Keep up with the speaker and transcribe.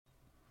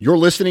You're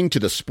listening to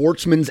the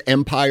Sportsman's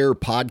Empire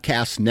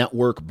Podcast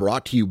Network,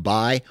 brought to you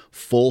by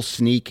Full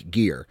Sneak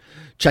Gear.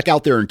 Check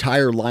out their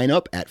entire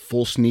lineup at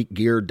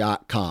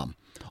fullsneakgear.com.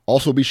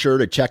 Also be sure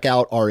to check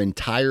out our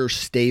entire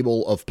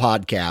stable of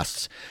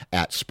podcasts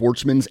at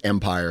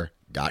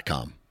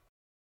sportsmansempire.com.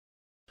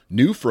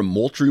 New from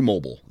Moultrie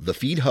Mobile, the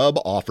Feed Hub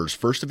offers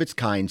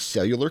first-of-its-kind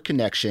cellular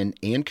connection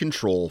and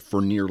control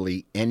for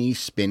nearly any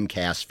spin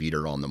cast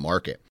feeder on the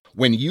market.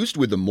 When used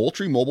with the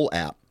Moultrie Mobile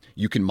app,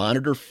 you can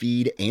monitor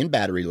feed and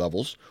battery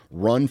levels,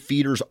 run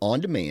feeders on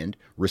demand,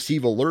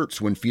 receive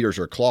alerts when feeders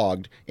are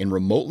clogged, and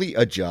remotely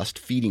adjust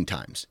feeding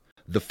times.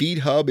 The Feed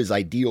Hub is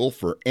ideal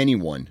for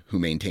anyone who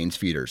maintains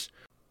feeders.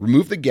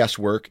 Remove the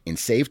guesswork and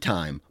save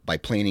time by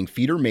planning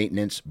feeder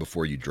maintenance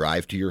before you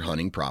drive to your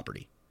hunting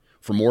property.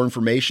 For more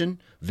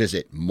information,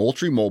 visit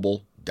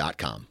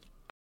MoultrieMobile.com.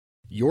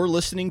 You're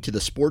listening to the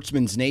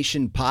Sportsman's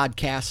Nation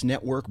Podcast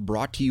Network,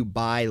 brought to you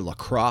by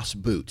Lacrosse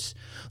Boots.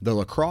 The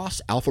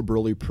Lacrosse Alpha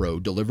Burley Pro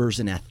delivers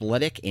an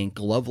athletic and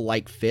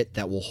glove-like fit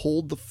that will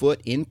hold the foot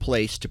in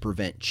place to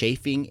prevent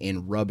chafing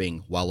and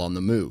rubbing while on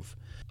the move.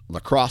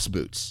 Lacrosse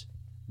Boots,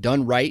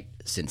 done right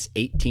since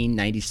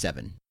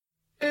 1897.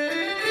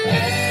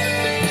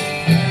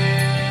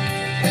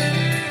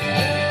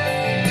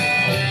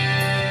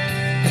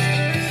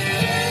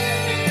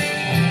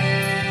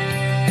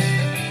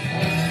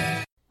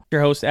 Your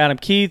host Adam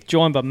Keith,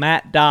 joined by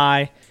Matt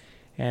Dye,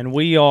 and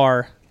we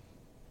are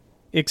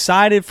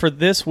excited for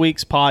this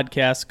week's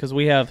podcast because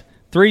we have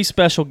three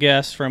special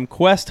guests from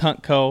Quest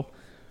Hunt Co.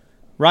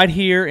 right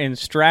here in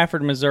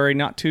Strafford, Missouri,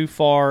 not too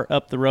far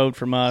up the road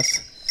from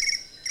us.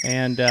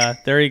 And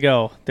there you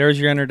go. There's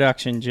your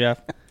introduction,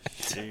 Jeff.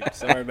 Dude,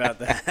 sorry about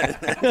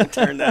that.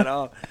 Turn that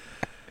off.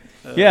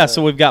 Yeah,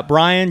 so we've got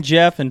Brian,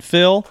 Jeff, and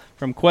Phil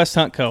from Quest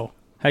Hunt Co.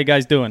 How you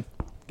guys doing?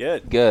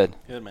 Good,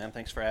 man.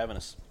 Thanks for having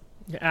us.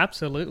 Yeah,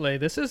 absolutely.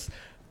 This is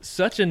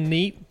such a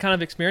neat kind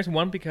of experience.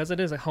 One, because it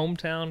is a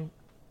hometown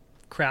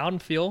crowd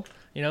and feel,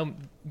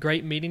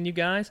 great meeting you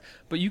guys.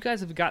 But you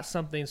guys have got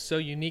something so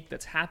unique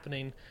that's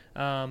happening.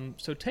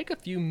 So take a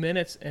few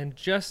minutes and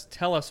just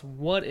tell us,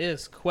 what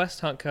is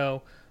Quest Hunt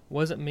Co.,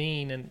 what does it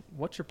mean, and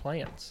what's your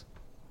plans?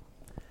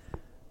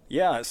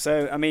 Yeah,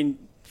 so,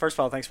 first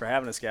of all, thanks for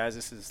having us, guys.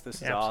 This is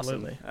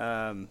Absolutely.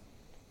 Awesome.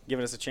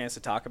 Giving us a chance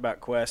to talk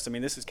about Quest.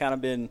 This has kind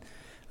of been,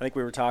 I think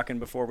we were talking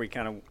before we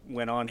kind of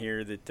went on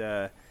here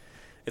that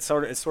it's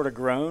sort of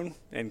grown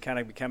and kind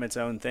of become its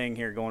own thing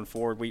here going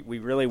forward. We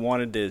really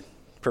wanted to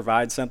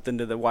provide something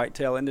to the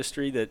whitetail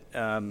industry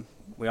that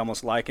we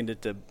almost likened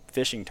it to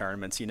fishing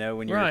tournaments.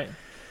 When you're Right.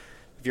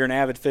 If you're an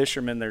avid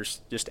fisherman, there's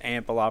just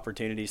ample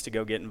opportunities to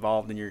go get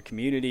involved in your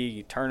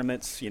community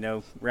tournaments.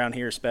 Around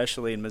here,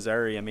 especially in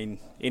Missouri,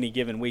 any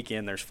given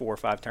weekend there's 4 or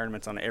 5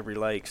 tournaments on every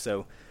lake.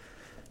 So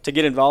to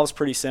get involved is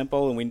pretty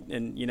simple,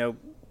 and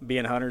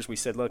being hunters, we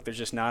said, look, there's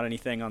just not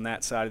anything on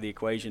that side of the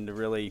equation to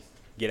really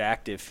get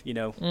active,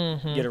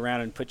 get around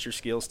and put your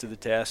skills to the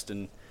test.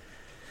 And,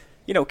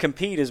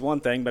 compete is one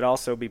thing, but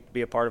also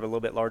be a part of a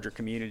little bit larger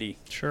community.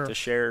 Sure. To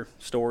share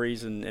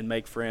stories and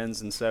make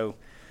friends. And so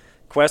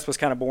Quest was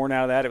kind of born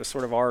out of that. It was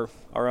sort of our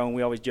own,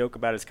 we always joke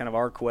about it, it's kind of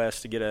our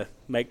quest to get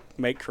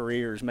make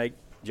careers, make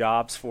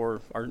jobs for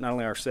not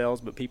only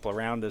ourselves, but people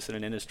around us in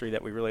an industry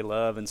that we really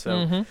love. And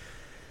so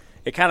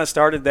it kind of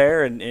started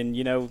there, and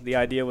the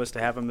idea was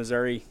to have a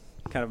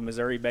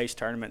Missouri-based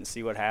tournament and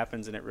see what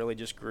happens, and it really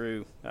just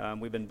grew.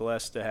 We've been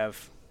blessed to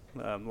have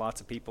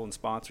lots of people and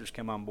sponsors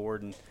come on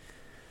board and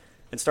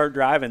start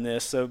driving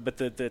this. So,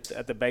 but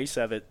at the base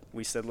of it,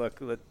 we said,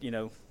 look,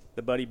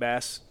 the Buddy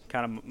Bass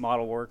kind of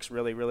model works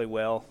really, really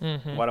well.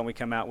 Why don't we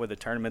come out with a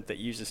tournament that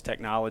uses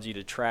technology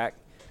to track,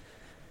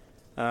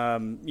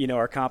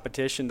 our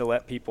competition, to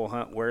let people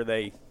hunt where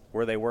they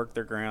work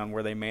their ground,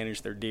 where they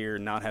manage their deer,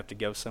 and not have to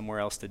go somewhere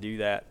else to do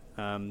that.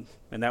 And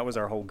that was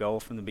our whole goal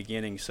from the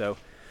beginning. So,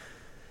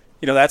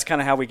 that's kind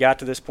of how we got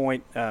to this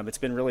point. It's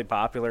been really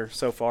popular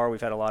so far.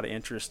 We've had a lot of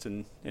interest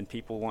in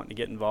people wanting to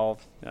get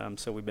involved.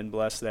 So we've been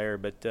blessed there.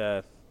 But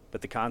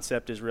the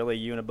concept is really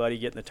you and a buddy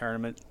get in the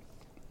tournament.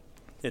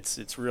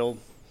 It's real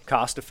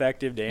cost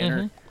effective to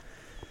enter.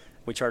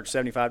 We charge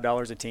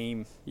 $75 a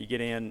team. You get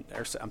in,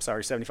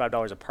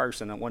 $75 a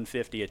person, at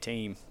 $150 a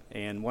team.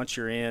 And once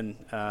you're in,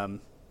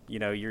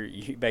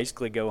 you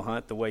basically go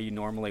hunt the way you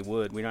normally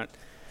would. We're not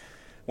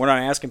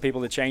asking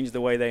people to change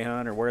the way they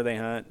hunt or where they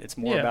hunt. It's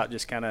more about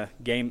just kind of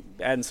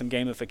adding some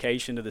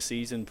gamification to the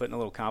season, putting a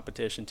little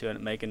competition to it,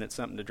 and making it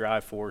something to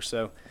drive for.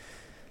 So,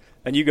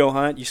 and you go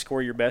hunt, you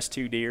score your best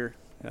 2 deer.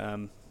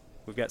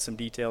 We've got some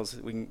details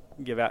that we can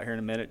give out here in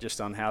a minute just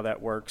on how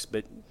that works,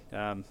 but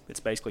it's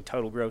basically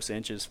total gross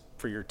inches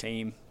for your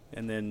team.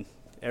 And then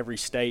every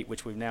state,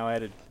 which we've now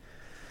added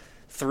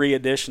 3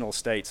 additional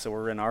states. So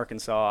we're in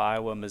Arkansas,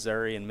 Iowa,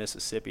 Missouri, and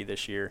Mississippi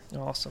this year.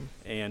 Awesome.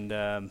 And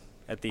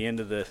at the end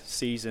of the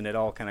season, it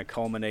all kind of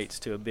culminates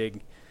to a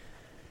big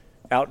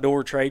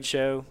outdoor trade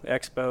show,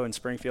 expo in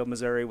Springfield,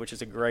 Missouri, which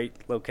is a great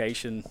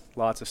location.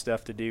 Lots of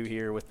stuff to do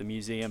here with the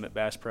museum at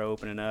Bass Pro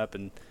opening up.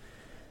 And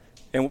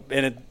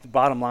the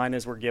bottom line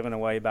is we're giving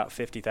away about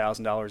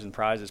 $50,000 in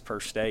prizes per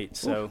state.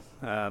 So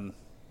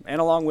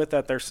and along with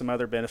that, there's some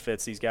other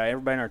benefits.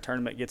 Everybody in our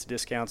tournament gets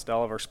discounts to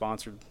all of our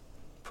sponsored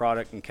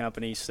product and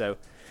companies. So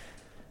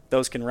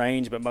those can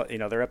range, but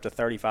they're up to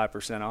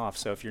 35% off.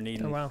 So if you're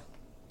needing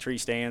tree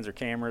stands or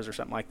cameras or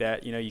something like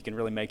that, you can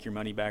really make your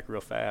money back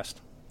real fast.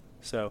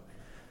 So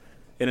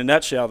in a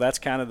nutshell, that's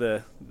kind of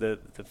the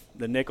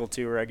nickel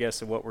tour, I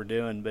guess, of what we're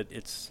doing. But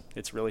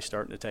it's really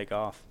starting to take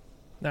off.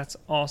 That's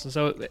awesome.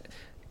 So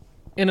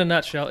in a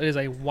nutshell, it is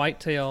a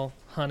whitetail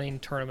hunting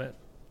tournament,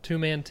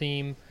 2-man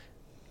team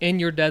in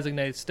your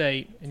designated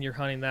state, and you're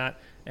hunting that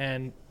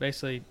and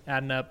basically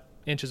adding up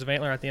inches of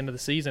antler at the end of the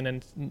season.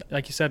 And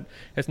like you said,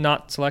 it's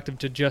not selective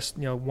to just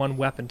one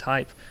weapon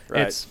type.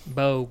 Right. It's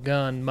bow,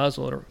 gun,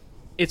 muzzle.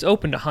 It's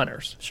open to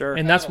hunters. Sure.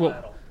 And that's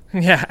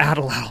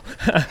addle.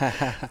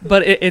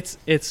 But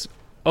it's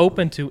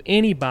open to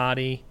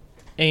anybody,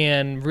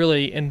 and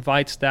really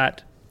invites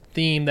that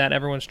theme that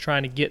everyone's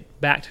trying to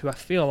get back to, I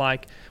feel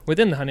like,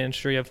 within the hunting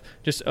industry, of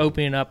just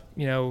opening up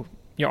your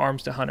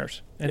arms to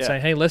hunters and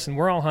saying, hey, listen,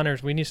 we're all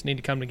hunters, we just need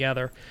to come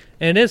together.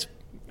 And it is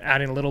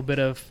adding a little bit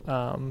of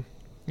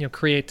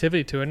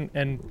creativity to it,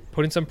 and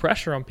putting some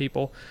pressure on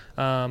people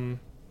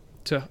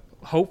to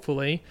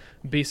hopefully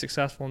be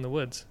successful in the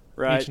woods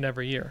each and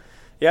every year.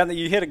 Yeah,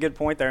 you hit a good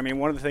point there. I mean,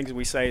 one of the things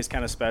we say is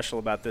kind of special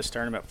about this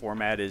tournament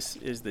format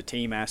is the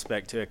team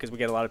aspect to it, because we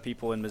get a lot of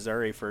people in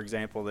Missouri, for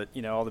example,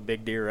 that all the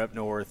big deer up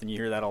north, and you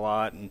hear that a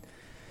lot, and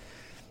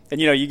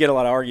you get a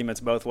lot of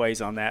arguments both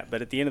ways on that.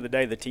 But at the end of the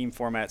day, the team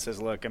format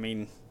says, look, I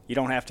mean, you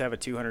don't have to have a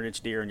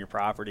 200-inch deer on your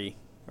property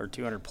or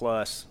 200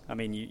 plus. I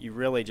mean, you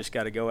really just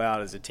got to go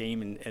out as a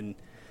team and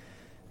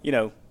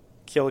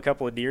kill a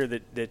couple of deer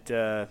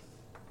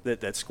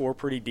that score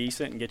pretty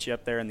decent and get you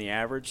up there in the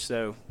average.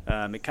 So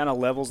it kind of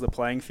levels the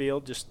playing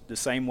field just the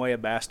same way a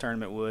bass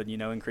tournament would,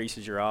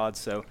 increases your odds.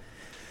 So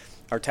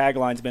our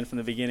tagline's been from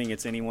the beginning,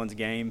 it's anyone's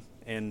game.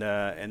 And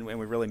we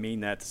really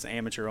mean that. It's an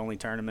amateur-only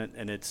tournament,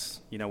 and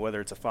it's,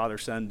 whether it's a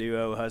father-son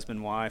duo,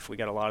 husband-wife, we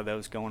got a lot of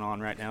those going on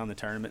right now in the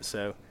tournament.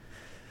 So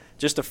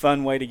just a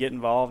fun way to get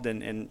involved,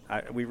 and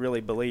we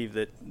really believe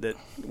that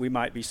we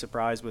might be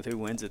surprised with who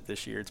wins it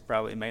this year.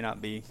 It may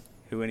not be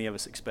who any of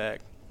us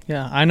expect.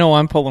 Yeah, I know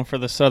I'm pulling for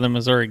the Southern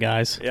Missouri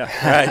guys. Yeah,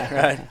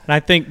 right. And I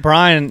think,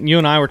 Brian, you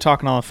and I were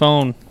talking on the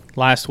phone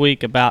last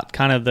week about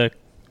kind of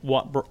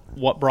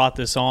what brought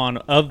this on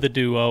of the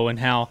duo, and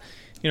how,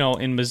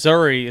 in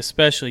Missouri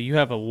especially, you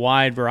have a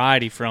wide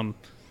variety from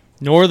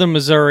northern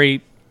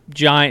Missouri,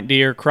 giant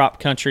deer, crop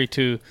country,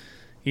 to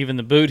even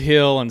the Boot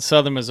Hill and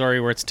southern Missouri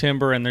where it's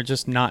timber and they're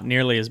just not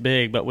nearly as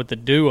big. But with the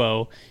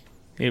duo,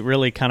 it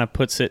really kind of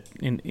puts it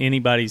in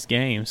anybody's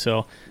game.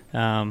 So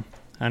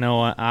I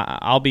know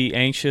I'll be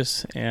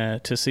anxious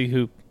to see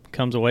who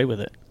comes away with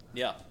it.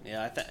 Yeah,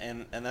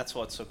 and that's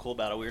what's so cool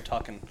about it. We were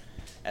talking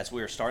as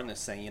we were starting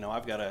this thing.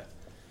 I've got a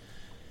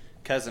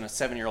cousin, a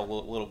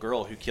 7-year-old little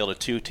girl who killed a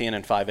 210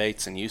 and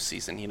 5/8 in youth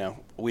season.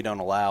 We don't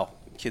allow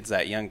kids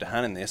that young to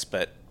hunt in this,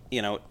 but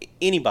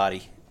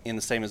anybody in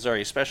the state of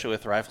Missouri, especially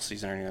with rifle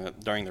season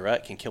during the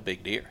rut, can kill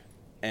big deer.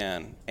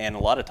 And a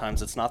lot of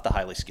times it's not the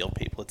highly skilled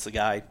people. It's the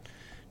guy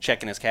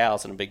checking his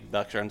cows and a big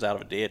buck runs out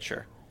of a ditch,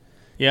 or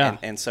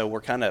and so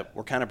we're kind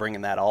of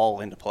bringing that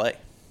all into play.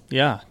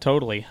 Yeah,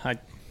 totally.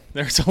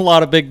 There's a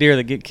lot of big deer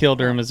that get killed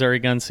during Missouri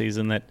gun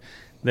season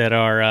that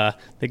are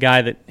the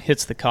guy that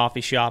hits the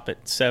coffee shop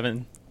at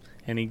 7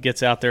 and he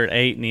gets out there at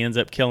 8 and he ends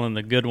up killing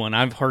the good one.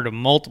 I've heard of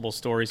multiple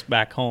stories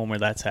back home where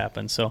that's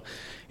happened. So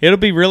it'll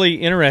be really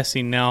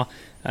interesting. Now,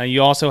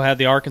 you also have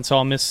the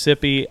Arkansas,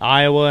 Mississippi,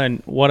 Iowa,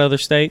 and what other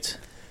states?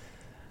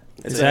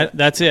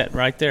 That's it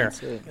right there.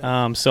 That's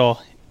it. So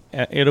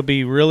it'll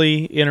be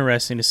really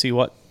interesting to see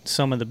what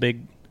some of the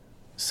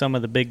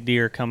big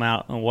deer come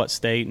out in what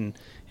state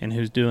and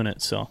who's doing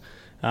it. So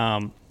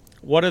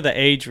what are the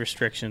age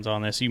restrictions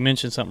on this? You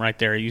mentioned something right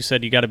there. You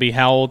said you got to be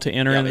how old to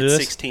enter into this?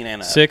 16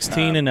 and up.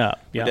 16 and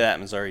up. We did that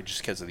in Missouri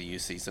just because of the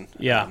youth season.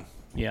 Yeah.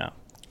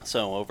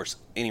 So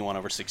anyone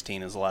over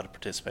 16 is allowed to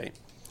participate.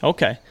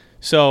 Okay.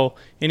 So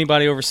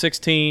anybody over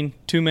 16,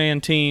 2-man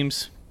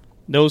teams,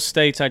 those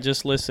states I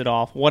just listed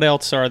off. What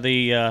else are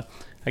the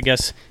I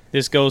guess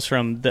this goes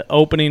from the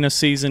opening of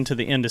season to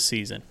the end of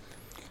season.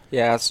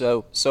 Yeah,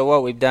 so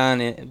what we've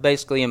done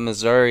basically in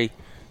Missouri,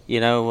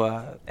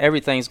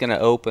 everything's going to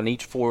open.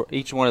 Each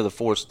one of the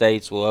 4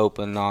 states will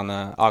open on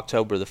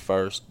October the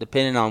 1st,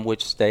 depending on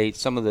which state.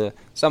 Some of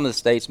the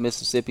states,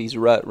 Mississippi's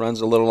rut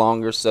runs a little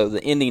longer, so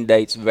the ending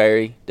dates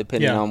vary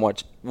depending on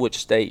which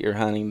state you're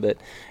hunting. But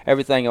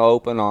everything will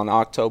open on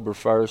October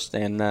 1st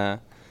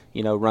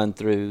and run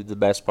through the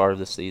best part of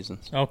the season.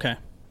 Okay,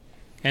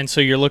 and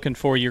so you're looking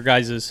for your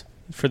guys's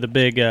for the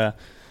big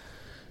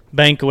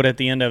banquet at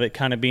the end of it,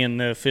 kind of being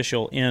the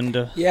official end.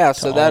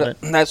 So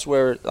that's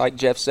where, like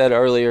Jeff said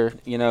earlier,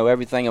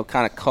 everything will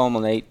kind of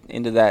culminate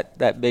into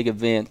that big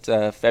event,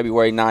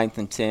 February 9th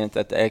and 10th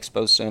at the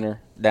Expo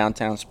Center,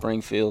 downtown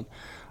Springfield.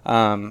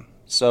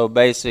 So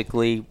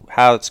basically,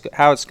 how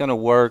it's going to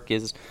work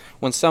is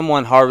when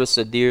someone harvests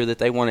a deer that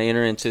they want to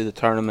enter into the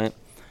tournament,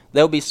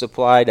 they'll be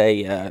supplied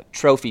a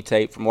trophy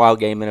tape from Wild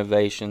Game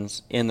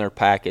Innovations in their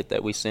packet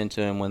that we send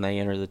to them when they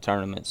enter the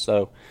tournament.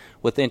 So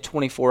within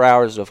 24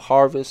 hours of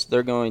harvest,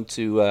 they're going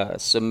to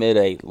submit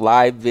a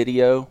live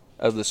video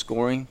of the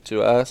scoring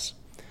to us.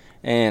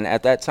 And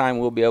at that time,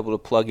 we'll be able to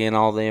plug in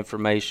all the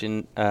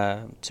information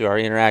to our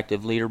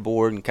interactive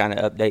leaderboard and kind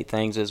of update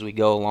things as we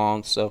go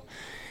along. So,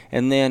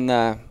 and then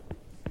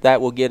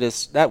that will get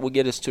us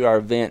to our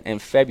event in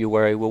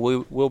February,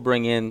 where we'll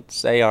bring in,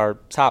 say, our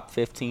top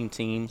 15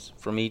 teams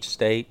from each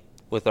state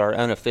with our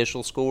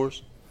unofficial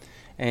scores.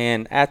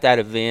 And at that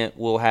event,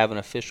 we'll have an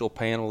official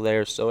panel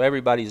there, so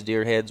everybody's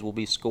deer heads will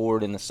be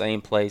scored in the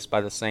same place by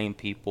the same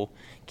people.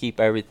 Keep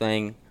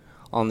everything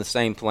on the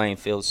same playing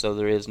field, so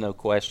there is no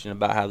question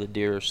about how the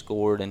deer are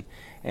scored.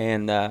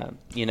 And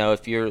you know,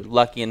 if you're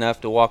lucky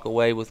enough to walk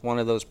away with one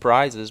of those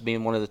prizes,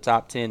 being one of the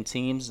top 10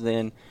 teams,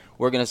 then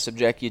we're going to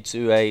subject you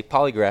to a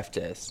polygraph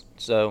test.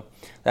 So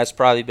that's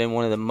probably been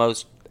one of the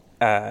most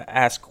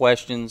asked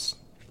questions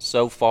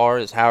so far,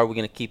 is how are we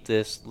going to keep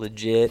this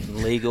legit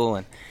and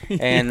legal?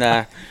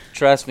 And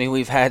trust me,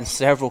 we've had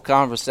several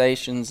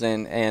conversations,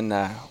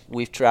 and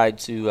we've tried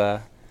to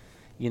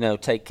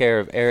take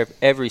care of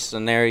every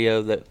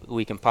scenario that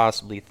we can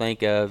possibly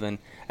think of. And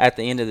at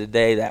the end of the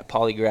day, that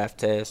polygraph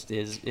test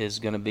is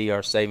going to be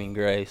our saving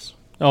grace.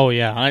 Oh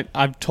yeah,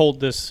 I've told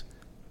this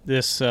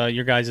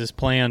your guys'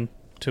 plan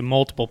to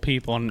multiple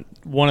people, and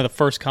one of the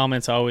first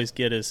comments I always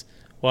get is,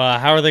 well,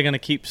 how are they going to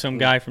keep some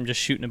guy from just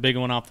shooting a big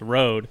one off the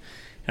road?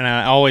 And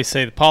I always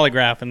say the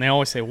polygraph, and they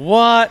always say,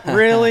 what,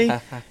 really?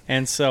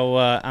 And so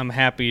I'm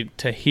happy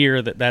to hear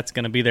that that's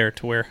going to be there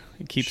to where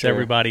it keeps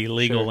everybody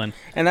legal and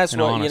that's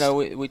and what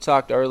honest. We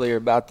talked earlier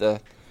about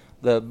the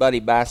Buddy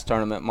Bass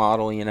tournament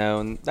model,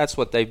 and that's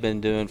what they've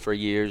been doing for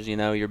years.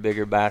 Your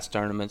bigger bass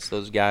tournaments,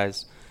 those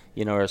guys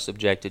are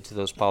subjected to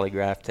those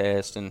polygraph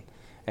tests,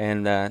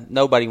 and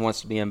nobody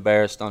wants to be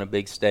embarrassed on a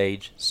big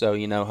stage. So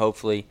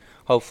hopefully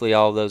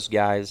all those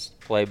guys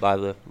play by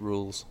the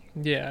rules.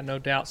 Yeah, no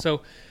doubt.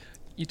 So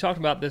you talked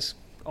about this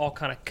all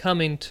kind of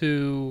coming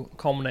to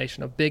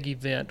culmination, a big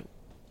event.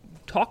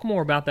 Talk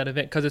more about that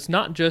event, because it's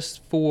not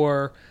just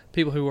for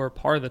people who are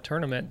part of the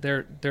tournament.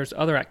 There's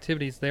other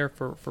activities there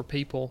for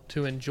people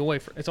to enjoy.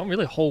 It's on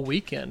really a whole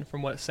weekend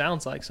from what it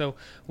sounds like. So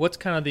what's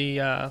kind of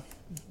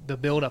the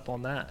build up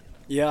on that?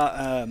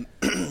 Yeah,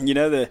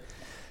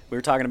 we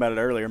were talking about it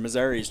earlier.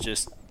 Missouri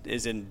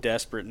is in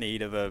desperate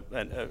need of a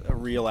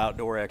real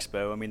outdoor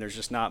expo. I mean, there's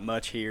just not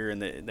much here,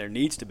 and there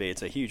needs to be.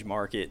 It's a huge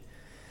market.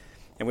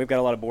 And we've got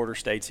a lot of border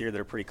states here that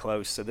are pretty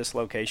close, so this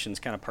location's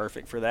kind of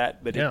perfect for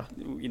that. But yeah.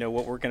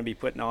 What we're going to be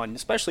putting on,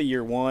 especially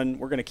year one,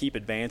 we're going to keep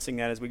advancing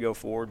that as we go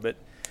forward. But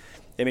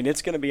I mean,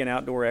 it's going to be an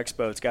outdoor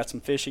expo. It's got some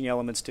fishing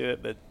elements to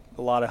it, but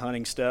a lot of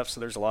hunting stuff. So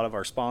there's a lot of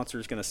our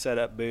sponsors going to set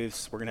up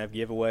booths. We're going to have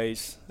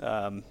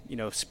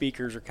giveaways.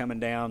 Speakers are coming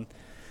down.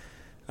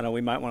 I know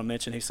we might want to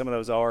mention who some of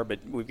those are, but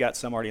we've got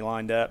some already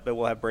lined up. But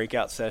we'll have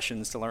breakout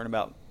sessions to learn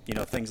about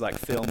things like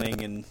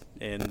filming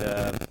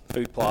and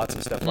food plots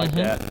and stuff like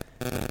that.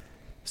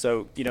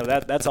 So,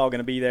 that's all going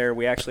to be there.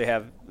 We actually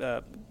have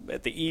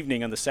at the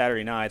evening on the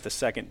Saturday night, the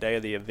second day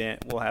of the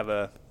event, we'll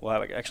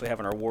actually have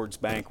an awards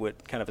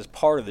banquet kind of as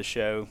part of the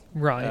show.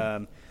 Right.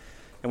 And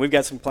we've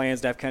got some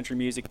plans to have country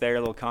music there, a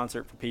little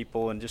concert for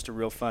people, and just a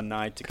real fun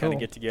night to kind of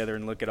get together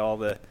and look at all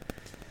the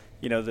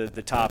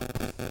top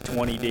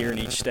 20 deer in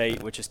each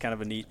state, which is kind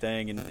of a neat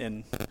thing,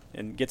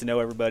 and get to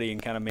know everybody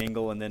and kind of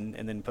mingle, and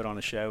then put on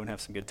a show and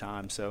have some good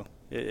time. So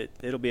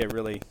it'll be a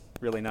really,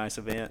 really nice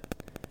event.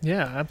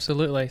 Yeah,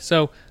 absolutely.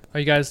 So are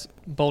you guys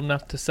bold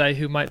enough to say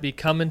who might be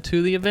coming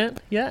to the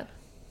event yet?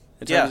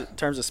 In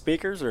terms of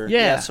speakers? Or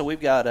Yeah. So we've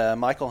got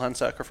Michael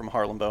Hunsucker from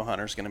Harlan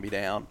Bowhunter is going to be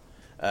down.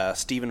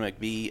 Stephen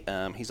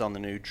McBee, he's on the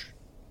new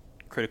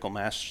Critical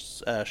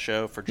Mass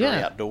show for Jury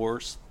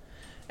Outdoors.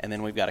 And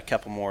then we've got a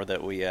couple more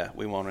that we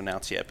won't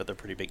announce yet, but they're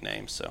pretty big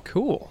names. So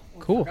Cool.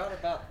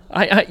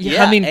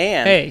 yeah, I mean,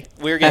 and hey,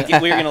 we're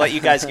gonna let you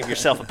guys give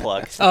yourself a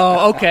plug.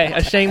 Oh, okay.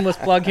 A shameless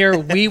plug here.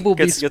 We will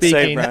be Good speaking.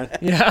 save, Brian.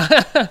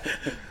 Yeah.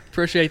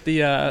 Appreciate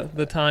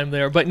the time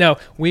there. But no,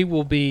 we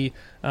will be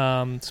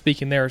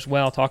speaking there as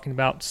well, talking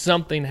about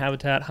something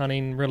habitat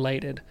hunting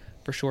related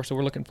for sure. So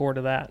we're looking forward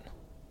to that.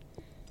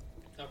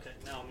 Okay,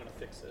 now I'm going to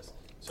fix this.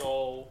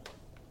 So,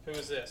 who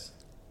is this?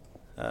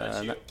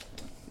 That's you.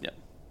 Yep.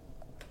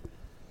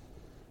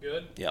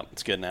 Good? Yep,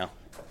 it's good now.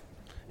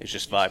 It's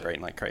just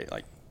vibrating like crazy,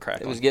 like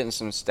crackling. It was getting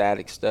some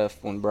static stuff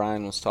when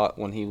Brian was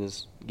when he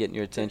was getting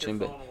your attention, your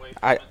but phone away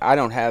from I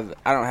don't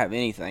have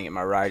anything in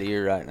my right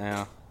ear right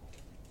now.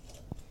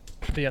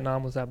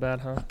 Vietnam was that bad,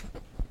 huh?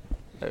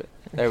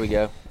 There we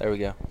go.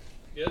 Good?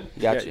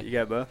 Gotcha. You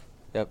got both?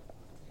 Yep.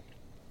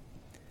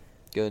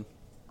 Good.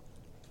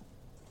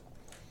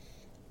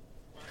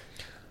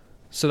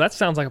 So that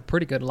sounds like a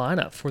pretty good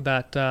lineup for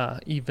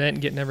that event,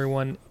 getting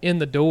everyone in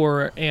the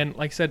door. And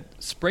like I said,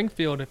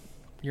 Springfield, if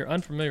you're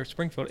unfamiliar with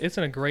Springfield, it's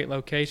in a great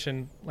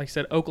location. Like I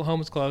said,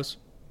 Oklahoma's close.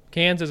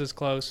 Kansas is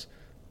close.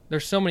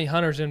 There's so many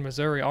hunters in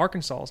Missouri.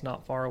 Arkansas is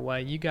not far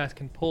away. You guys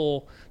can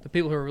pull the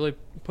people who are really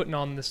putting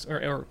on this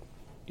or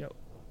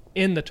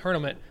in the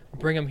tournament,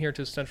 bring them here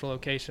to a central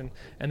location.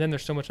 And then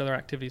there's so much other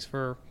activities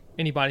for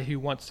anybody who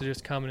wants to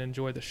just come and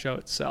enjoy the show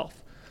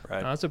itself.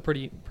 Right. That's a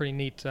pretty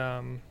neat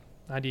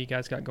idea you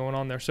guys got going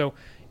on there. So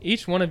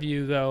each one of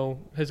you, though,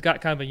 has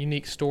got kind of a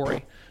unique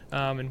story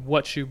and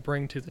what you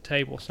bring to the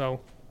table.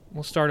 So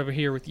we'll start over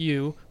here with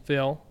you,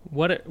 Phil.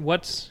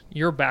 What's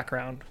your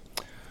background?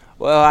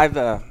 Well,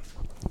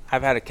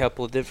 I've had a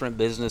couple of different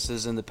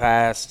businesses in the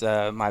past.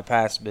 My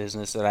past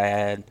business that I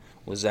had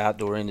was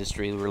outdoor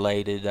industry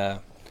related.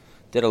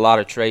 Did a lot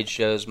of trade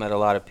shows, met a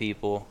lot of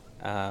people,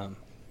 a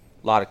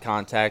lot of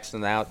contacts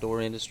in the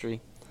outdoor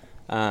industry.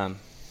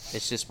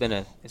 It's just been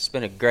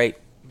a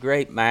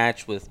great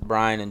match with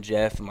Brian and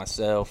Jeff and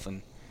myself,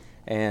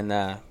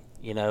 and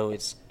you know,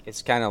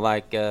 it's kind of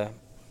like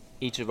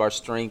each of our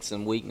strengths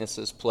and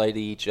weaknesses play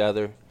to each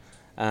other.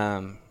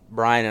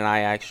 Brian and I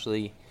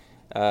actually.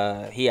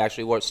 He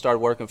actually started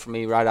working for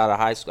me right out of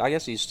high school. I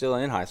guess he's still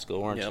in high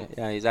school, weren't you?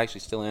 Yeah, he's actually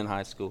still in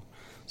high school.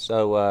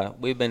 So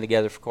we've been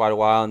together for quite a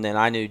while, and then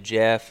I knew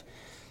Jeff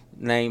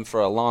name for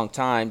a long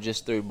time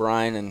just through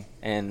Brian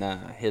and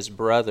his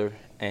brother.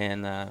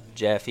 And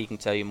Jeff, he can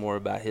tell you more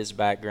about his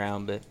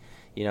background, but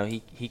you know,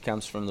 he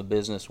comes from the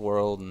business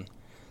world, and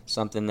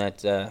something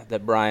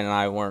that Brian and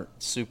I weren't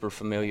super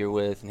familiar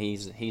with, and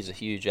he's a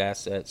huge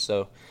asset.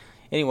 So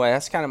anyway,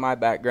 that's kind of my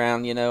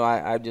background. You know,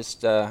 I've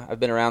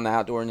been around the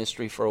outdoor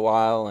industry for a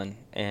while,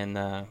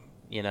 and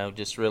you know,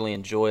 just really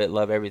enjoy it,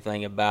 love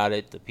everything about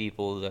it, the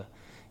people,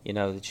 you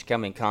know, that you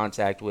come in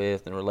contact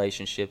with, and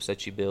relationships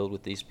that you build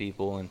with these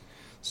people, and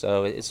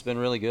so it's been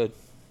really good.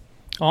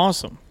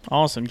 Awesome.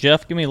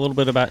 Jeff, give me a little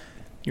bit about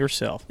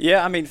yourself.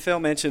 Yeah, I mean, Phil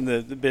mentioned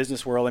the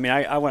business world. I mean,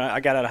 I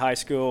got out of high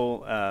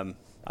school.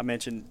 I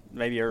mentioned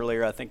maybe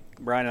earlier, I think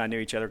Brian and I knew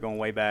each other going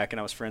way back, and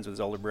I was friends with his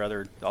older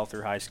brother all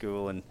through high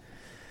school, and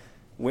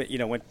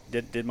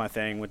did my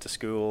thing, went to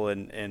school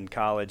and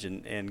college,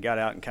 and got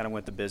out and kind of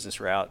went the business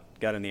route.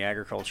 Got in the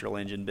agricultural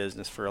engine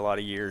business for a lot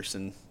of years,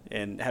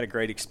 and had a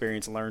great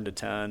experience, learned a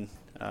ton.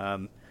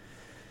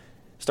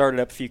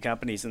 Started up a few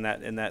companies in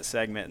that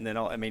segment, and then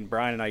I mean,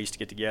 Brian and I used to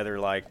get together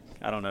like,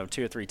 I don't know,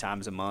 2 or 3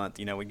 times a month.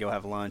 You know, we'd go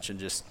have lunch and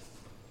just,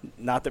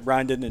 not that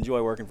Brian didn't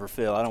enjoy working for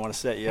Phil. I don't want to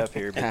set you up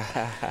here,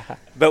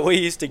 but we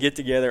used to get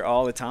together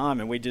all the time,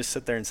 and we'd just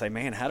sit there and say,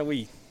 man,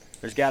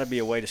 there's got to be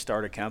a way to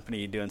start a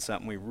company doing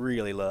something we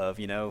really love,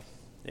 you know.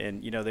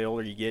 And, you know, the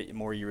older you get, the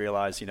more you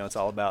realize, you know, it's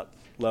all about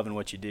loving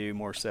what you do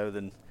more so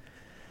than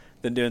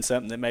doing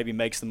something that maybe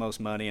makes the most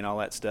money and all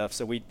that stuff.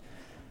 So we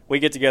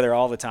get together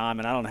all the time,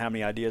 and I don't know how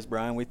many ideas,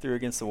 Brian, we threw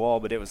against the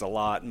wall, but it was a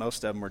lot.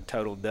 Most of them were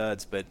total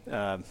duds. But,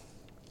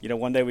 you know,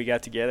 one day we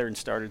got together and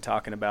started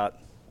talking about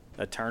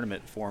a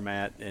tournament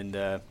format and,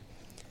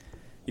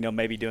 you know,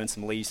 maybe doing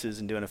some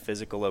leases and doing a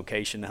physical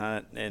location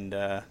hunt, and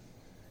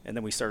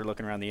then we started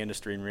looking around the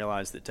industry and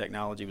realized that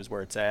technology was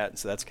where it's at. And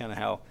so that's kind of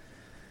how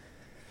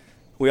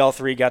we all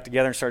three got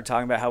together and started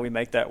talking about how we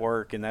make that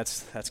work. And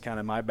that's kind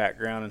of my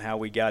background and how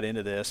we got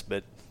into this.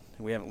 But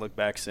we haven't looked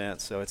back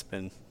since. So it's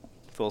been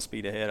full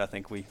speed ahead. I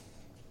think we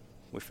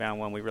found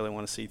one we really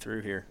want to see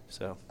through here.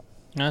 So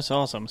that's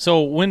awesome.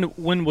 So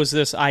when was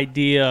this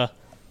idea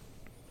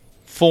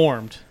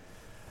formed?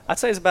 I'd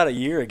say it's about a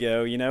year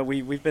ago. You know,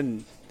 we've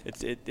been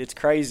it's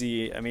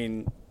crazy. I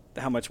mean,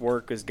 how much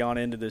work has gone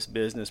into this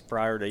business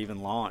prior to even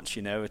launch.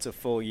 You know, it's a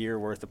full year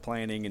worth of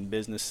planning and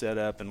business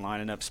setup and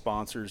lining up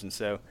sponsors, and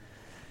so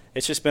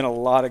it's just been a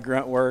lot of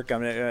grunt work. I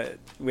mean,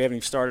 we haven't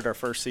even started our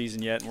first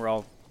season yet, and we're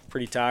all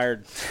pretty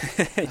tired.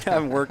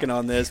 I'm working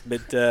on this,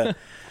 but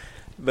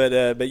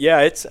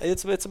yeah,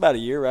 it's about a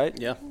year, right?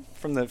 Yeah,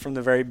 from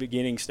the very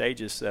beginning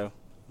stages. So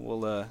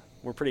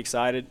we're pretty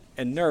excited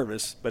and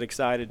nervous, but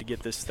excited to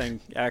get this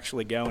thing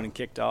actually going and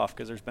kicked off,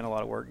 because there's been a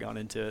lot of work gone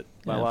into it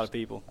by a lot of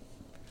people.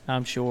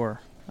 I'm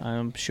sure.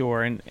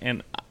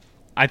 And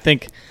I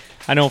think,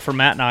 I know for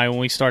Matt and I, when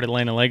we started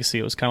Land and Legacy,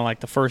 it was kind of like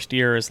the first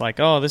year is like,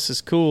 oh, this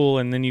is cool.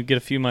 And then you get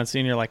a few months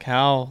in, you're like,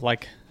 how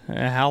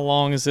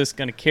long is this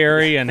going to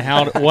carry? And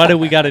what do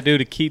we got to do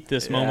to keep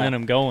this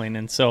momentum going?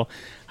 And so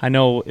I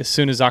know as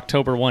soon as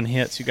October 1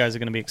 hits, you guys are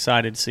going to be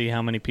excited to see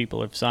how many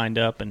people have signed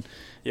up and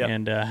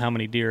how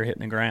many deer are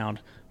hitting the ground.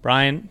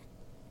 Brian,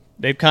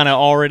 they've kind of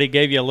already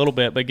gave you a little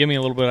bit, but give me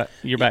a little bit of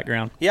your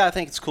background. Yeah, I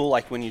think it's cool,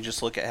 like, when you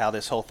just look at how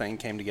this whole thing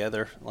came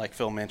together. Like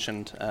Phil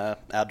mentioned,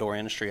 outdoor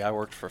industry, I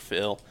worked for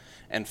Phil.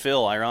 And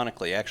Phil,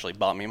 ironically, actually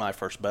bought me my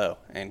first bow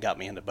and got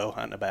me into bow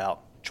hunting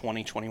about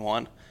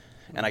 2021.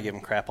 And I give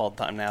him crap all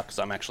the time now because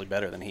I'm actually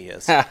better than he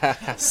is.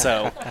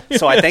 So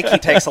I think he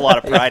takes a lot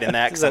of pride in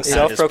that because I'm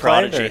kind of his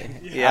prodigy.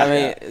 Yeah, I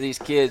mean, these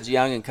kids,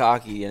 young and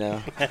cocky, you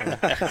know.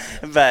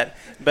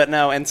 but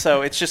no, and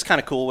so it's just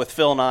kind of cool with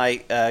Phil and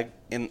I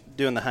in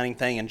doing the hunting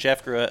thing. And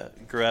Jeff grew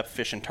up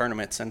fishing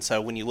tournaments, and so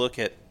when you look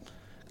at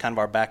kind of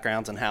our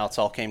backgrounds and how it's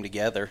all came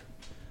together,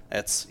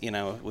 it's, you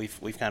know,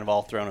 we've kind of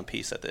all thrown a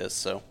piece at this.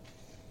 So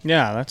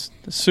yeah, that's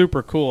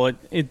super cool.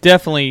 It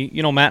definitely,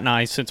 you know, Matt and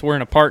I, since we're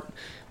in a part.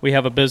 we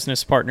have a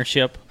business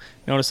partnership.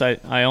 Notice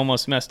I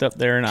almost messed up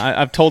there, and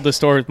I've told this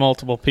story with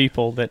multiple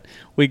people that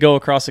we go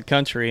across the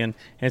country, and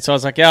so I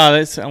was like,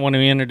 I want to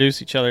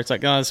introduce each other. It's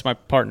like, this is my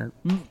partner,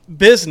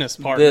 business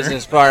partner.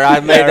 Business partner. I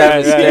made that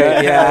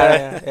mistake.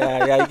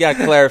 Yeah. You got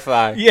to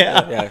clarify.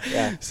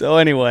 Yeah. So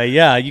anyway,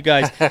 you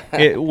guys,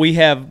 we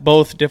have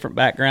both different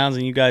backgrounds,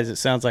 and you guys, it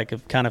sounds like,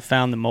 have kind of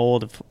found the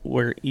mold of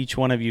where each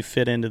one of you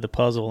fit into the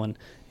puzzle,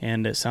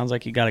 and it sounds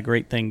like you got a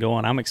great thing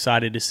going. I'm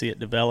excited to see it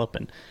develop,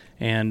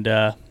 and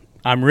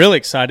I'm really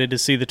excited to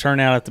see the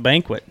turnout at the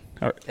banquet.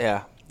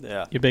 Yeah.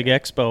 Your big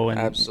expo in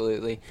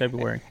absolutely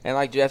February. And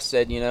like Jeff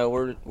said,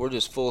 we're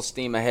just full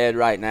steam ahead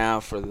right now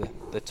for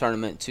the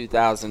tournament in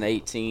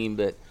 2018.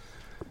 But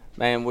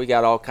man, we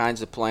got all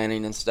kinds of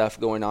planning and stuff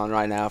going on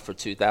right now for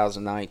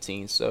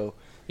 2019. So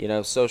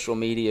social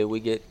media, we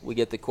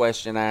get the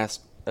question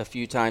asked a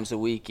few times a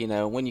week.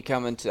 When you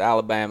coming to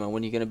Alabama?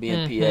 When you going to be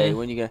in PA?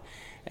 When you going?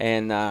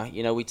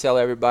 And we tell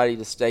everybody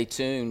to stay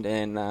tuned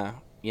and.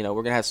 We're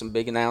going to have some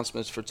big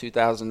announcements for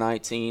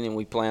 2019, and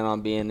we plan on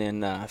being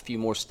in a few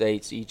more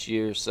states each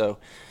year. So,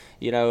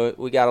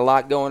 we got a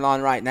lot going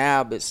on right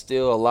now, but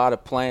still a lot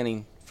of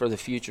planning for the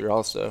future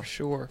also. For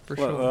sure.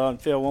 Well,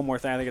 and Phil, one more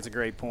thing. I think it's a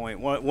great point.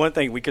 One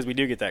thing, because we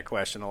do get that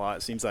question a lot.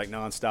 It seems like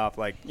nonstop,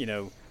 like,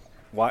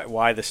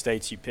 why the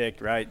states you picked,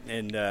 right?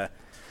 And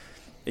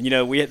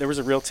there was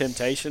a real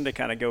temptation to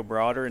kind of go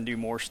broader and do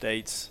more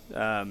states.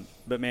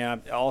 But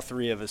man, all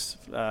three of us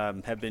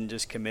have been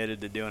just committed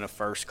to doing a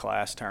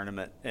first-class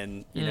tournament,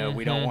 and we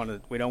don't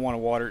want to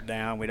water it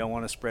down. We don't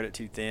want to spread it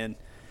too thin.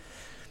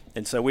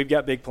 And so we've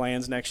got big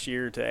plans next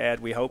year to add.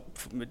 We hope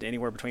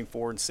anywhere between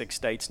 4 and 6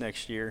 states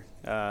next year,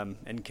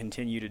 and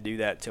continue to do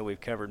that till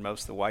we've covered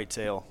most of the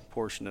whitetail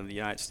portion of the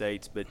United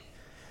States. But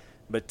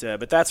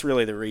that's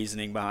really the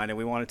reasoning behind it.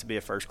 We want it to be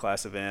a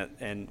first-class event,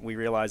 and we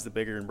realize the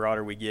bigger and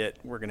broader we get,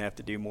 we're going to have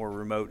to do more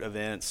remote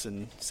events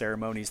and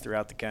ceremonies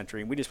throughout the country,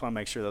 and we just want to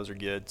make sure those are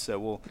good.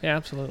 So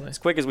absolutely, as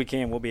quick as we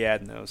can, we'll be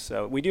adding those.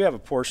 So we do have a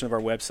portion of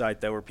our website,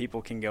 though, where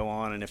people can go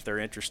on, and if they're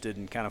interested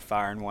in kind of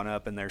firing one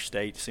up in their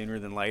state sooner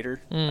than later,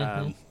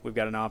 we've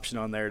got an option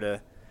on there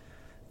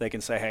they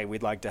can say, hey,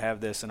 we'd like to have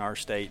this in our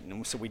state.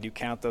 And so we do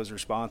count those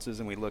responses,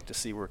 and we look to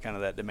see where kind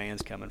of that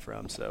demand's coming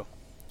from.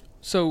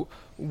 So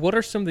what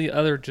are some of the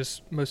other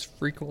just most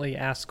frequently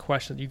asked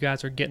questions you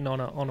guys are getting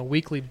on a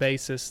weekly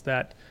basis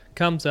that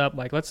comes up?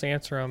 Like, let's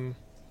answer them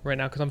right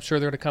now, because I'm sure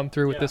they're going to come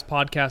through with this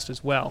podcast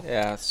as well.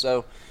 Yeah,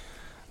 so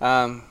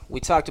we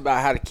talked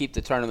about how to keep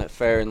the tournament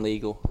fair and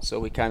legal,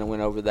 so we kind of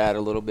went over that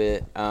a little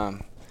bit.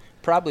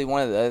 Probably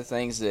one of the other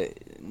things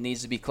that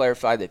needs to be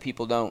clarified that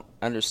people don't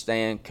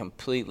understand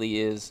completely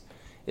is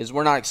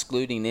we're not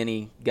excluding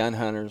any gun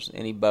hunters,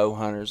 any bow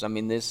hunters. I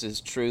mean, this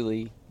is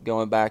truly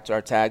going back to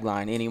our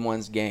tagline,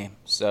 anyone's game.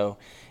 So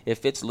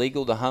if it's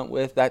legal to hunt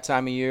with that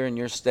time of year in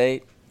your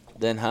state,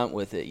 then hunt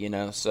with it,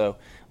 So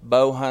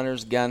bow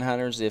hunters, gun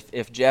hunters,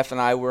 if Jeff and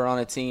I were on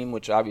a team,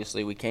 which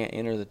obviously we can't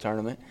enter the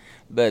tournament,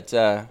 but,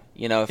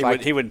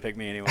 if he wouldn't pick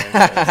me anyway. So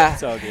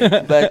it's all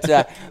good.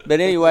 But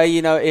anyway,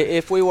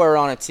 if we were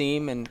on a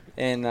team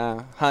and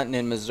hunting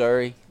in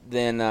Missouri,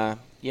 then,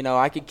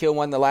 I could kill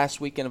one the last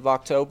weekend of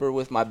October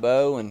with my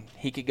bow, and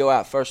he could go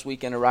out first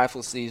weekend of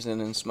rifle season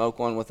and smoke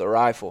one with a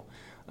rifle.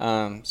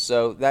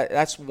 So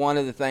that's one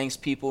of the things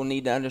people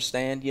need to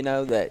understand,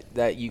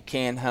 that you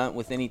can hunt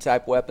with any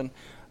type weapon.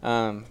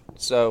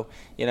 So,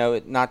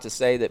 not to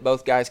say that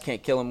both guys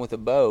can't kill them with a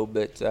bow,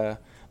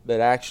 but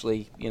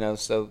actually,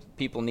 so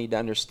people need to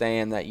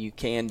understand that you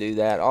can do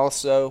that.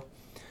 Also,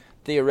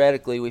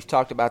 theoretically, we've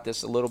talked about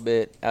this a little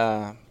bit,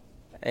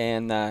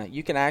 and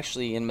you can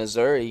actually, in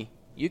Missouri,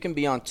 you can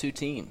be on 2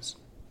 teams.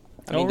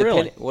 I mean,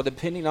 really?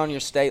 Depending on your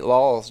state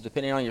laws,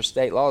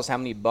 how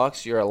many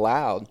bucks you're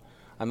allowed.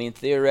 I mean,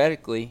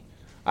 theoretically,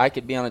 I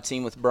could be on a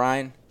team with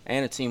Brian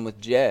and a team with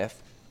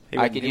Jeff. He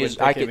wouldn't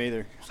pick him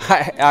either.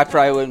 I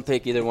probably wouldn't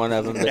pick either one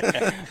of them.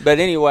 But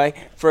anyway,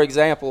 for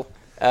example,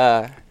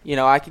 I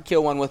could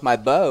kill one with my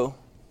bow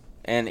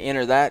and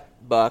enter that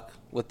buck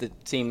with the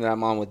team that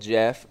I'm on with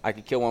Jeff. I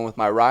could kill one with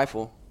my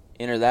rifle,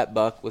 enter that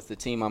buck with the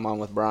team I'm on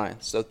with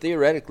Brian. So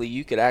theoretically,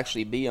 you could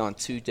actually be on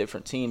 2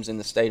 different teams in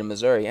the state of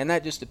Missouri, and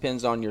that just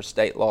depends on your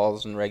state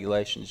laws and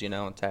regulations,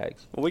 and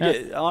tags. Well, we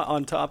get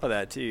on top of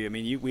that too. I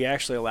mean, we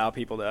actually allow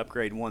people to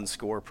upgrade 1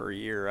 score per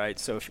year, right?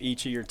 So if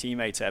each of your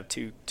teammates have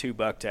two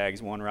buck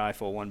tags, 1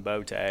 rifle, 1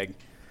 bow tag,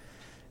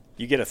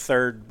 you get a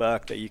 3rd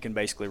buck that you can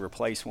basically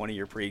replace one of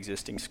your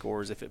pre-existing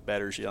scores if it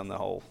betters you on the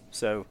whole.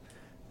 So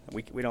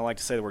we don't like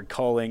to say the word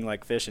culling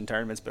like fishing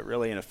tournaments, but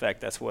really in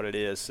effect that's what it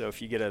is. So if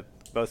you get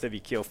both of you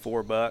kill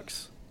 4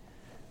 bucks,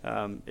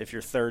 if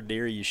your 3rd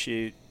deer you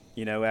shoot,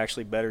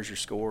 actually betters your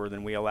score,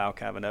 then we allow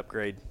kind of an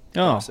upgrade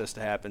process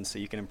to happen so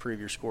you can improve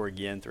your score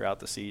again throughout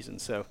the season.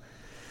 So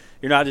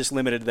you're not just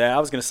limited to that. I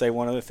was going to say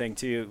one other thing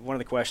too. One of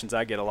the questions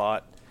I get a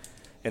lot,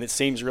 and it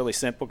seems really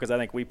simple because I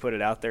think we put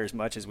it out there as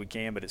much as we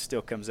can, but it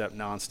still comes up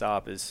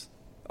nonstop, is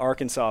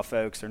Arkansas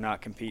folks are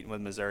not competing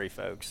with Missouri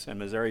folks, and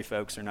Missouri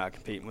folks are not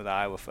competing with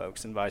Iowa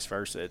folks, and vice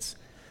versa.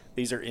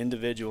 These are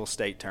individual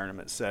state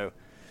tournaments. So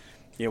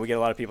we get a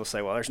lot of people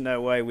say, well, there's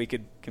no way we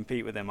could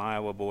compete with them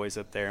Iowa boys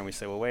up there. And we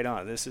say, well, wait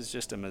on. This is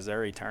just a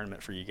Missouri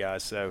tournament for you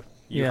guys. So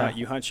you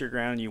hunt your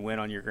ground and you win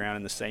on your ground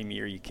in the same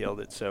year you killed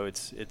it. So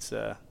it's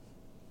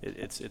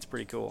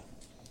pretty cool.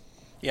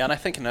 Yeah, and I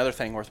think another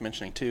thing worth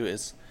mentioning too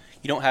is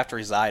you don't have to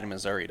reside in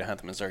Missouri to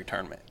hunt the Missouri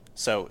tournament.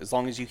 So as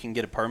long as you can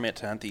get a permit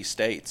to hunt these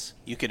states,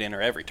 you could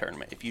enter every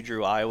tournament. If you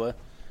drew Iowa,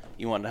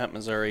 you wanted to hunt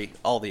Missouri,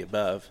 all the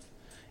above.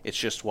 It's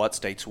just what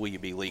states will you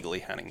be legally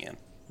hunting in.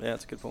 Yeah,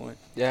 that's a good point.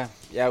 Yeah,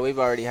 we've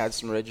already had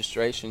some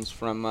registrations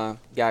from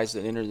guys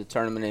that entered the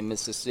tournament in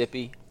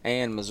Mississippi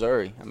and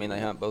Missouri. I mean, they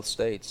hunt both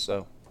states,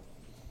 so.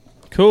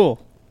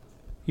 Cool.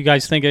 You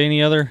guys think of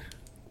any other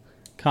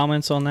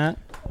comments on that?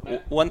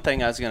 One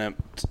thing I was going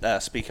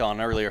to speak on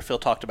earlier, Phil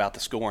talked about the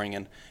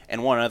scoring,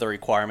 and one other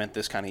requirement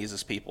this kind of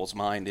eases people's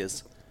mind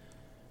is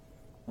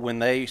when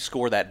they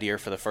score that deer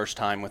for the first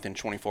time within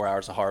 24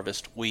 hours of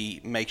harvest, we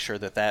make sure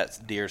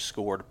that deer's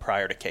scored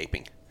prior to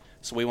caping.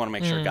 So we want to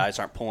make sure guys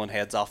aren't pulling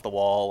heads off the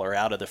wall or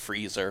out of the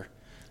freezer.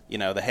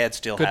 The head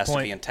still has to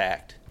be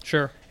intact.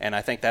 Sure. And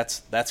I think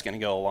that's going to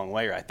go a long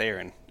way right there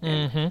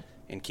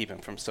in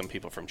keeping some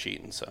people from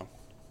cheating. So.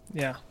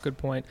 Yeah, good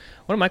point.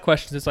 One of my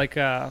questions is like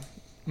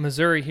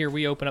Missouri here,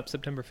 we open up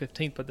September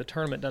 15th, but the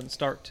tournament doesn't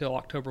start till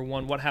October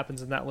 1. What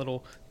happens in that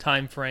little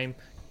time frame?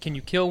 Can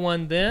you kill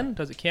one then?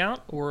 Does it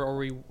count,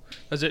 or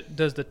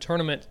does the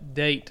tournament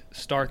date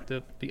start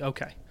the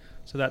okay?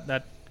 So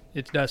that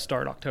it does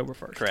start October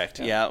 1st. Correct.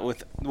 Yeah.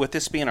 With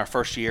this being our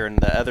first year and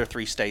the other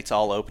 3 states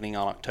all opening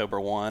on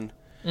October 1,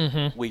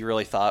 we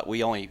really thought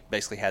we only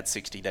basically had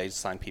 60 days to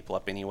sign people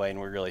up anyway, and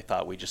we really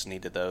thought we just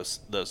needed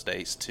those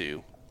days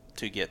to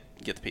get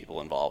the people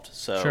involved.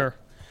 So sure.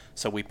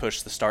 So we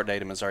pushed the start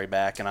date of Missouri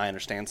back, and I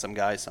understand some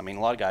guys. I mean,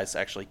 a lot of guys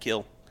actually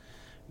kill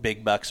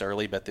big bucks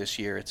early, but this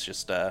year it's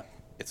just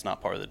it's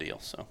not part of the deal.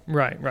 So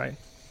right,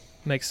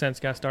 makes sense.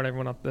 Got to start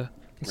everyone up the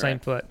same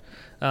foot.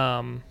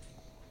 Adam,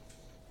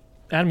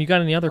 you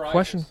got any other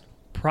questions?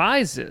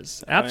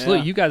 Prizes, absolutely.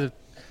 Yeah. You guys have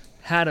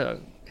had a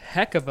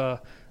heck of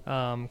a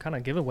kind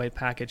of giveaway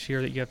package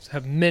here that you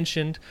have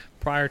mentioned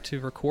prior to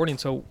recording.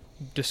 So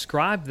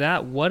describe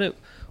that.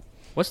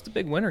 What's the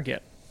big winner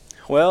get?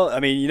 Well, I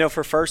mean,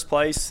 for first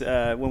place,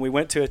 when we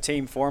went to a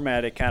team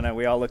format,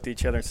 we all looked at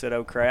each other and said,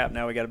 "Oh crap!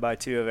 Now we got to buy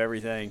 2 of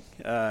everything."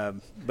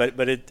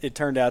 But it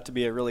turned out to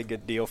be a really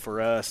good deal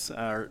for us.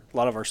 A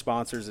lot of our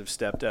sponsors have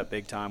stepped up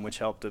big time, which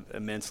helped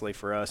immensely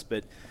for us.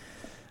 But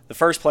the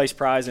first place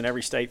prize in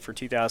every state for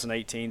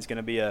 2018 is going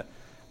to be a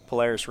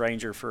Polaris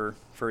Ranger for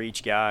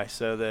each guy.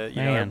 So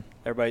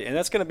everybody, and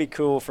that's going to be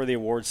cool for the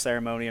awards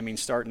ceremony. I mean,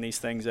 starting these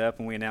things up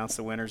when we announce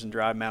the winners and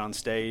drive them out on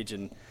stage,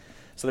 and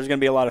so there's going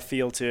to be a lot of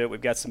feel to it. We've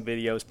got some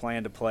videos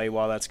planned to play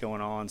while that's going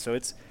on. So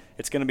it's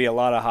going to be a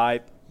lot of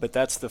hype, but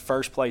that's the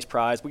first place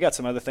prize. We got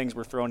some other things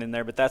we're throwing in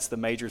there, but that's the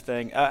major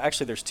thing.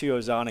 Actually, there's 2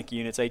 Ozonic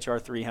units, HR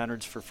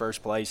 300s for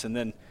first place. And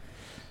then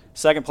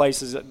second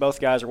place is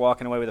both guys are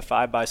walking away with a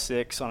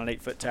 5x6 on an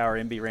 8-foot tower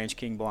MB Ranch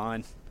King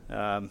blind.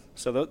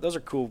 So those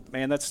are cool,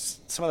 man. That's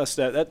some of the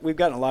stuff that we've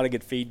gotten a lot of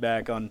good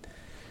feedback on.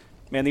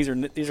 Man, these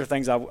are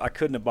things I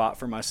couldn't have bought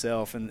for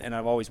myself, and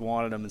I've always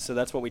wanted them. And so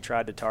that's what we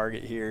tried to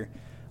target here.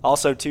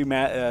 Also, two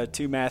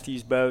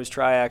Matthews bows,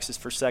 triaxes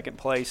for second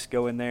place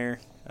go in there.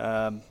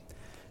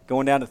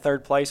 Going down to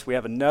third place, we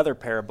have another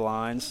pair of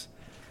blinds,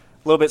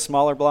 a little bit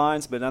smaller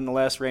blinds, but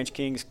nonetheless, Ranch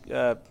Kings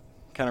kind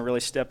of really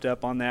stepped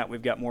up on that.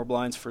 We've got more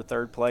blinds for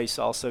third place.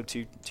 Also,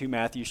 two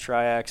Matthews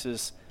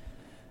triaxes.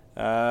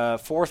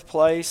 Fourth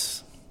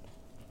place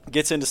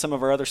gets into some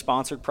of our other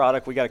sponsored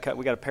product. We got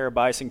a pair of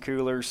Bison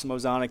coolers, some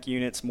Ozonic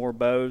units, more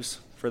bows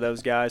for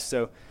those guys.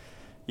 So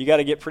you got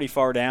to get pretty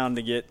far down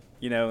to get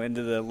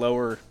into the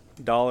lower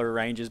dollar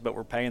ranges, but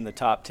we're paying the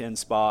top 10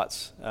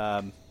 spots.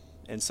 And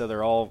so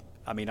they're all,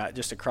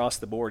 just across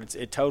the board,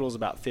 it totals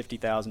about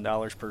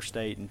 $50,000 per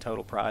state in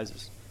total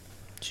prizes.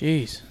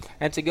 Jeez.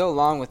 And to go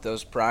along with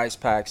those prize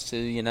packs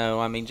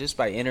too, just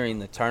by entering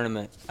the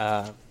tournament,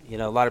 a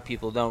lot of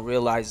people don't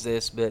realize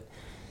this, but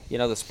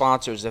the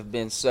sponsors have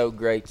been so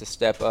great to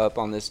step up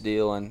on this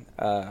deal, and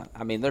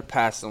they're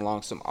passing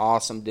along some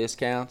awesome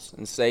discounts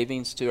and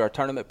savings to our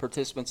tournament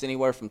participants,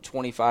 anywhere from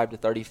 25 to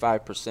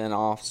 35%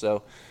 off.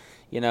 So,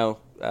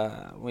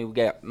 we've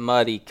got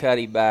Muddy,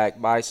 Cuddy Back,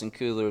 Bison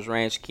Coolers,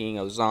 Ranch King,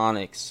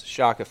 Ozonics,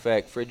 Shock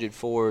Effect, Frigid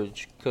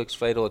Forge, Cook's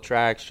Fatal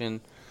Attraction,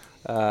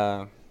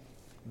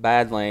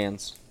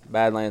 Badlands.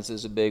 Badlands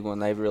is a big one.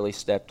 They've really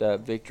stepped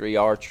up. Victory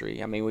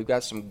Archery. We've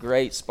got some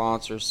great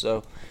sponsors.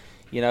 So,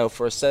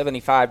 for a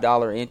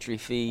 $75 entry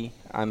fee,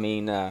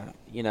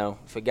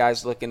 if a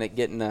guy's looking at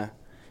getting an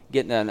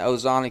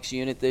Ozonics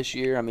unit this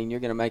year, you're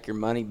going to make your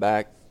money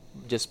back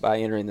just by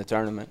entering the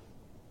tournament.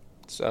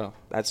 So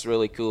that's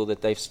really cool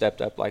that they've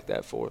stepped up like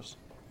that for us.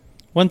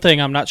 One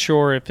thing I'm not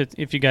sure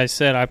if you guys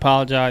said, I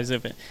apologize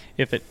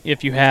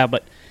if you have,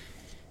 but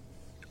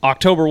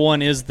October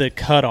 1 is the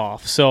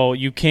cutoff, so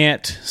you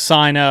can't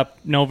sign up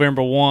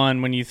November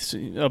 1 when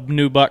a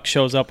new buck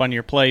shows up on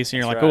your place and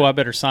you're That's like, right. oh, I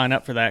better sign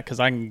up for that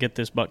because I can get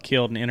this buck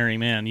killed and enter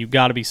him in. You've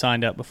got to be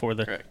signed up before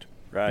the. Correct.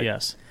 Right.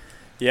 Yes.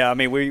 Yeah, I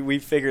mean, we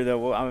figure that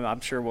I'm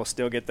sure we'll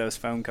still get those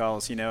phone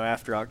calls,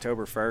 after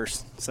October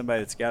 1st. Somebody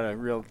that's got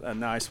a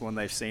nice one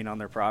they've seen on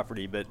their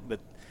property, but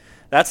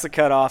that's the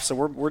cutoff. So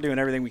we're doing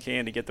everything we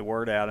can to get the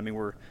word out. I mean,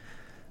 we're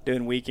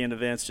doing weekend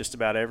events just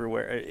about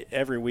everywhere,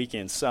 every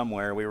weekend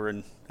somewhere. We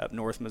were up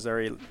north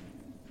Missouri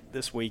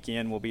this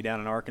weekend. We'll be down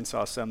in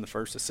Arkansas the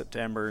 1st of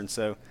September, and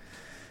so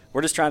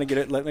we're just trying to get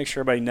it, make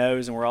sure everybody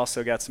knows, and we're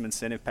also got some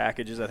incentive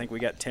packages. I think we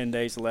got 10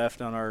 days left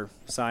on our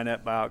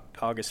sign-up by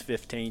August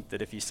 15th,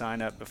 that if you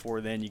sign up before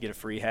then, you get a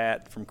free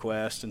hat from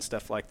Quest and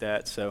stuff like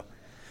that. So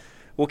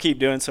we'll keep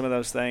doing some of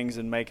those things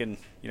and making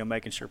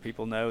sure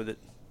people know that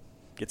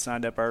get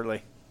signed up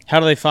early.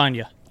 How do they find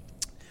you?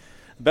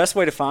 The best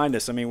way to find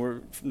us, I mean, we're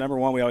number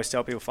one, we always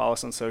tell people follow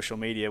us on social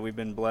media. We've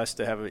been blessed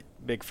to have a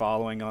big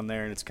following on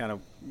there, and it's kind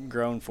of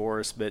grown for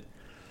us, but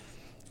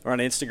we're on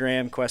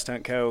Instagram, Quest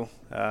Hunt Co.,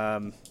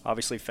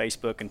 obviously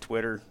Facebook and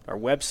Twitter. Our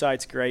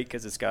website's great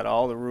because it's got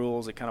all the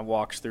rules. It kind of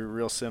walks through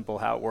real simple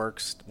how it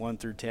works, 1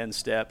 through 10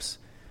 steps.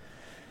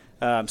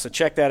 So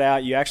check that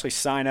out. You actually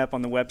sign up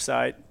on the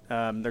website.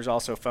 There's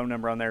also a phone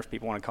number on there if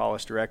people want to call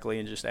us directly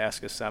and just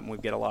ask us something. We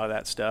get a lot of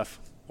that stuff.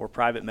 Or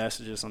private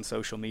messages on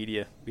social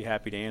media. Be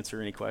happy to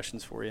answer any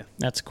questions for you.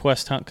 That's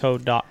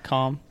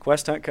questhuntco.com.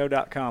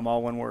 Questhuntco.com,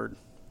 all one word.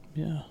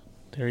 Yeah.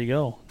 There you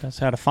go. That's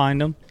how to find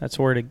them. That's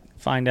where to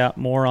find out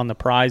more on the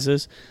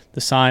prizes,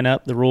 the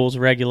sign-up, the rules,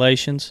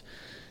 regulations.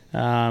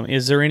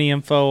 Is there any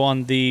info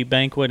on the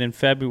banquet in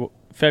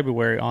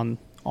February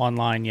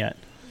online yet?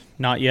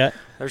 Not yet?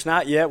 There's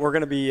not yet. We're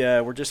going to be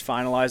we're just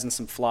finalizing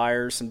some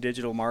flyers, some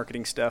digital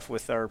marketing stuff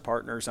with our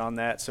partners on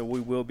that, so we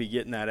will be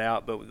getting that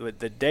out. But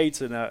the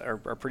dates are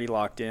pretty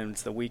locked in.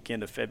 It's the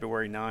weekend of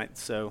February 9th,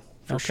 so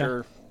for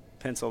sure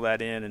pencil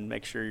that in and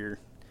make sure you're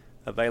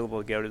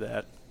available to go to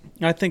that.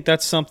 I think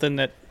that's something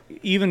that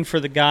even for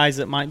the guys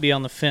that might be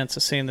on the fence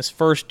of saying this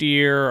first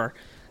year, or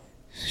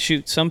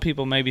shoot, some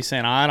people may be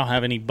saying, I don't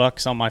have any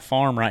bucks on my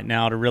farm right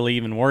now to really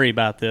even worry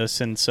about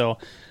this, and so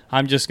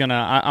I'm just going to –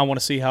 I want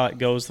to see how it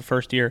goes the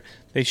first year.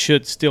 They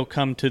should still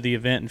come to the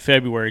event in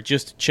February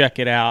just to check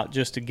it out,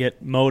 just to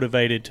get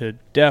motivated to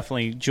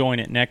definitely join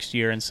it next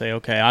year and say,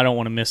 okay, I don't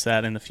want to miss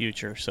that in the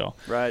future. So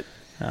right.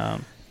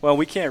 Well,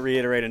 we can't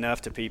reiterate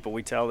enough to people.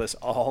 We tell this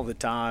all the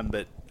time,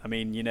 but, I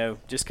mean,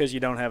 just because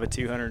you don't have a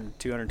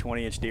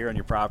 220-inch deer on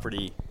your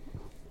property,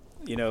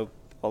 a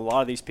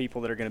lot of these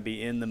people that are going to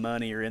be in the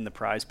money or in the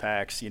prize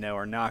packs,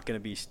 are not going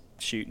to be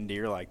shooting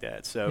deer like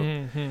that.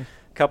 So a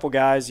couple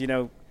guys,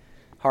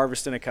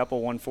 harvesting a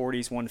couple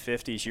 140s,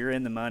 150s, you're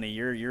in the money.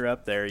 You're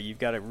up there. You've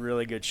got a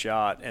really good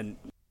shot. And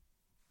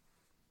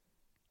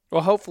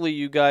well, hopefully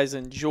you guys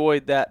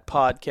enjoyed that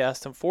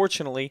podcast.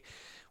 Unfortunately,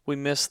 we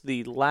missed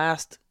the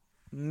last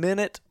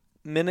minute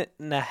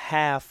and a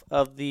half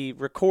of the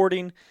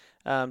recording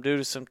due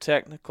to some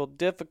technical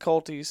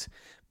difficulties.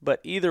 But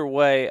either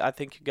way, I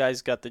think you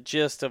guys got the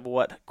gist of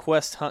what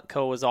Quest Hunt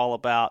Co. is all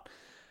about.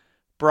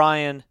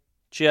 Brian,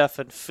 Jeff,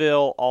 and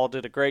Phil all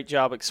did a great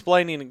job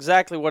explaining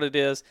exactly what it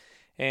is.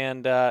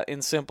 And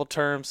in simple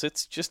terms,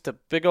 it's just a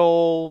big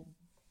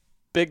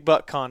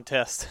buck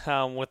contest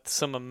with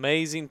some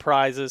amazing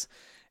prizes.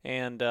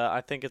 And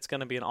I think it's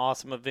going to be an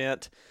awesome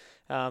event.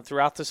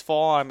 Throughout this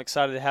fall, I'm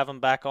excited to have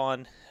them back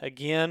on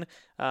again,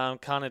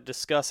 kind of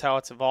discuss how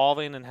it's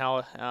evolving and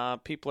how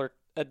people are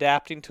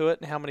adapting to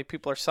it and how many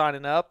people are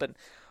signing up and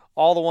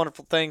all the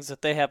wonderful things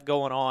that they have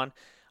going on.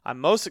 I'm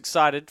most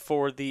excited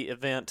for the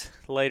event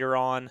later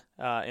on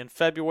in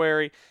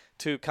February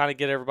to kind of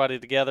get everybody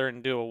together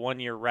and do a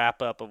one-year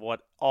wrap-up of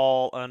what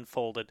all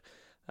unfolded.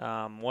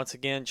 Once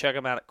again, check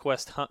them out at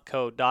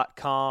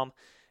questhuntco.com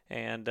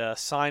and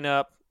sign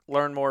up,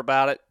 learn more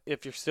about it.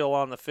 If you're still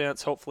on the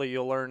fence, hopefully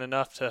you'll learn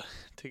enough to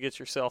get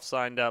yourself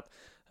signed up.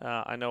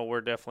 I know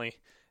we're definitely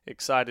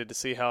excited to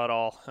see how it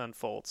all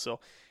unfolds. So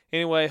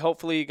anyway,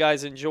 hopefully you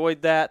guys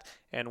enjoyed that,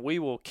 and we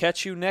will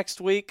catch you next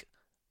week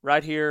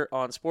right here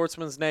on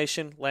Sportsman's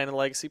Nation Land and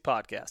Legacy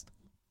Podcast.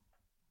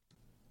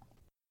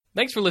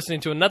 Thanks for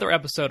listening to another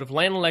episode of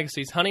Land and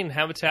Legacy's Hunting and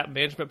Habitat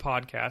Management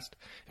Podcast.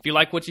 If you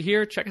like what you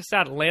hear, check us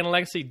out at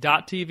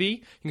landandlegacy.tv.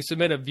 You can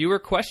submit a viewer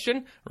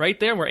question right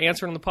there, and we're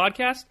answering on the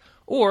podcast,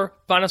 or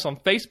find us on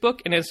Facebook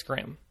and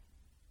Instagram.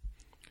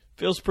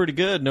 Feels pretty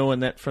good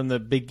knowing that from the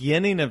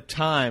beginning of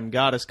time,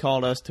 God has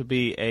called us to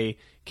be a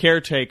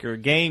caretaker,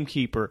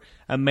 gamekeeper,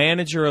 a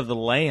manager of the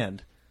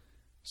land.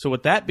 So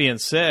with that being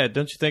said,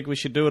 don't you think we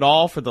should do it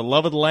all for the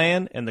love of the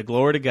land and the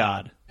glory to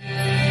God?